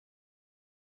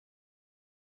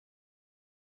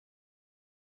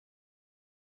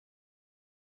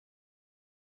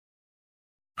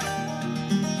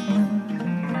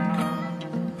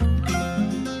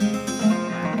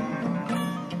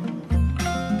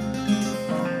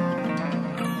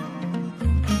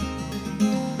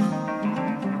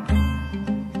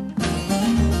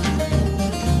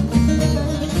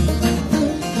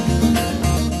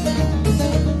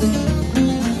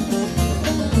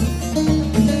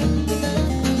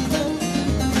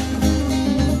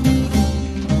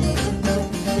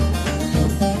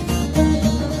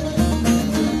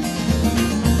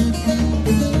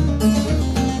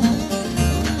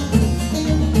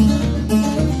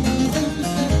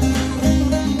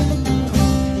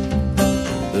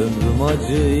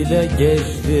acıyla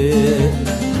geçti.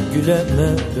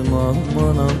 Gülemedim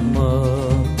aman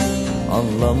aman,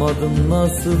 anlamadım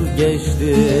nasıl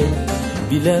geçti.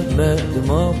 Bilemedim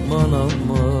aman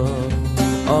aman,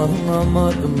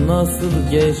 anlamadım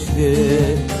nasıl geçti.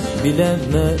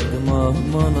 Bilemedim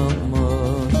aman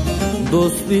aman.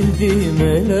 Dost bildiğim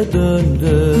ele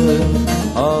döndü,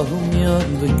 ahım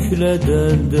yandı küle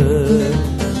döndü.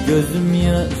 Gözüm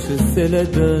yaşı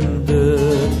sele döndü,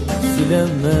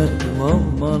 silemedim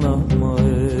aman aman.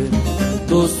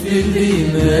 Dost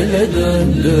bildiğim ele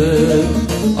döndü,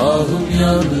 ahım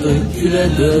yandı küle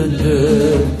döndü.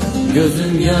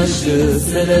 Gözüm yaşı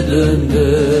sele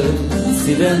döndü,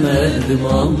 silemedim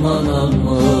aman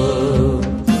aman.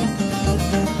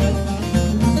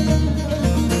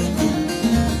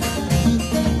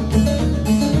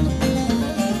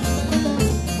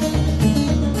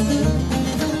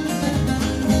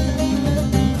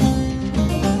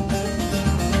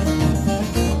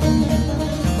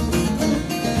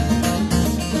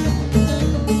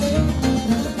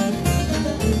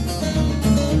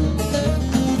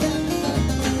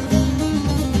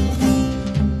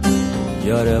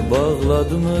 Yare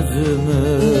bağladım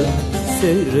özümü,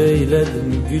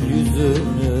 seyreyledim gül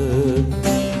yüzünü.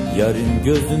 Yarın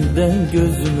gözünden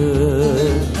gözümü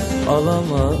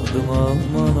alamadım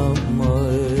aman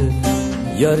aman.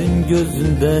 Yarın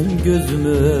gözünden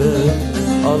gözümü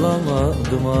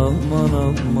alamadım aman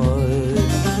aman.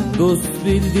 Dost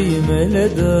bildiğim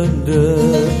ele döndü,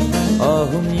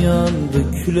 ahım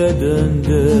yandı küle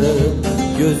döndü.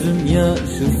 Gözüm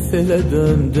yaşı sele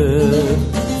döndü,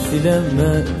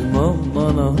 silemedim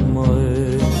aman aman.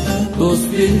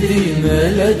 Dost bildiğim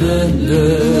ele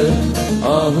döndü,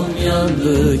 ahım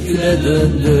yandı küle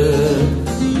döndü.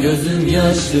 Gözüm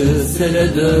yaşı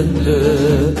sele döndü,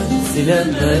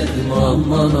 silemedim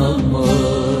aman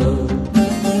aman.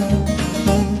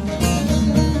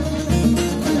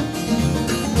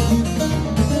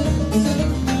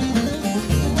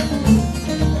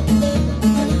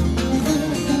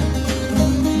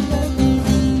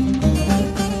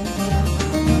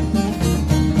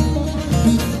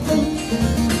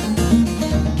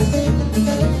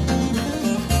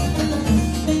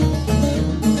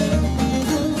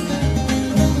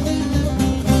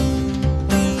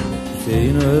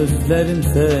 Özlerim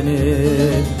seni,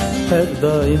 her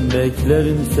daim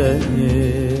beklerim seni.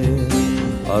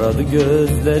 Aradı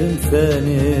gözlerim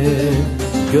seni,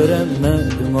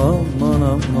 göremedim aman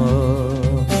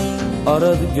aman.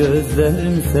 Aradı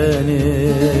gözlerim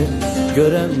seni,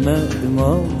 göremedim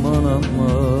aman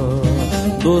aman.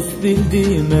 Dost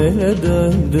bildiğim ele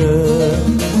döndü,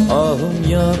 ahım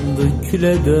yandı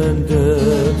küle döndü.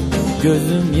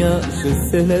 Gözüm yaşı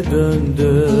sele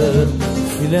döndü,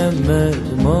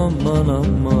 silemedim aman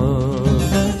aman.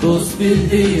 Dost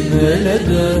bildiğim ele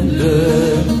döndü,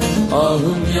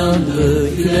 ahım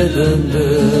yandı küle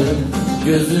döndü.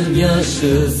 Gözüm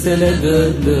yaşı sele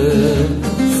döndü,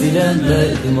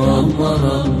 silemedim aman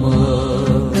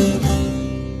aman.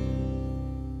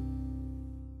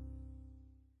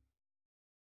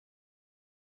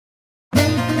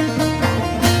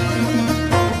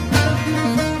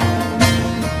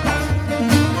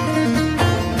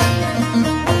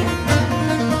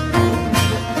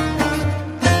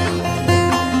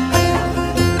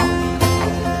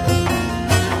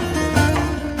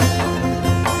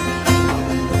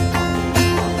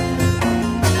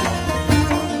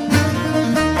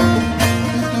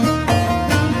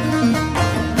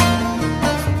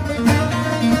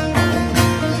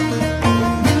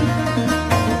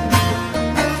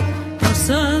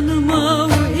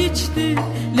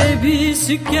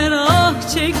 Sükker ah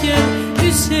çeker,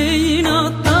 Hüseyin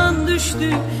attan düştü.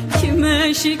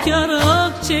 Kime şikar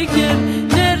ah çeker,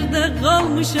 nerede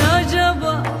kalmış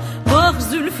acaba? Bak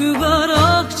Zülfügar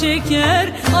ah çeker,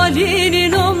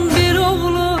 Ali'nin 11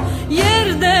 oğlu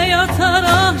yerde yatar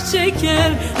ah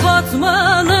çeker.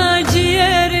 Batmana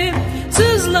ciğerim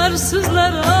sızlar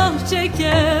sızlar ah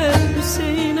çeker.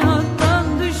 Hüseyin attan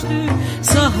düştü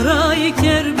Sahra-i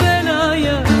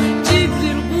Kerbela'ya.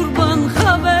 Cibril kurban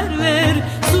haber ver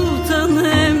Sultan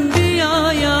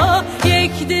Enbiya'ya.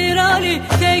 Yektir Ali,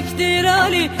 tektir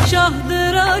Ali,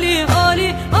 şahdır Ali,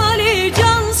 Ali, Ali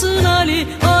cansın Ali,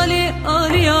 Ali,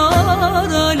 Ali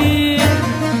yar Ali.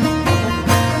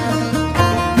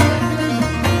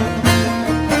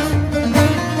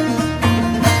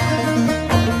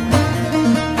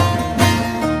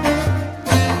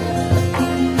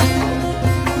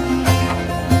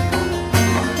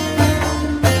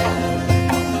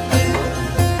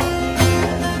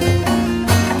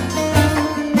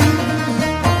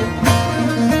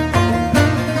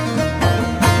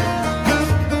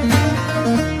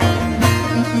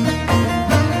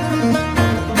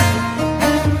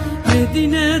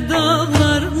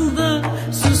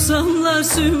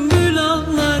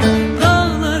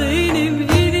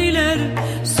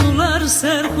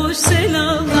 hoş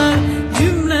selamlar.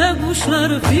 Cümle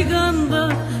kuşlar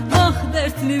figanda, ah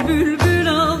dertli bülbül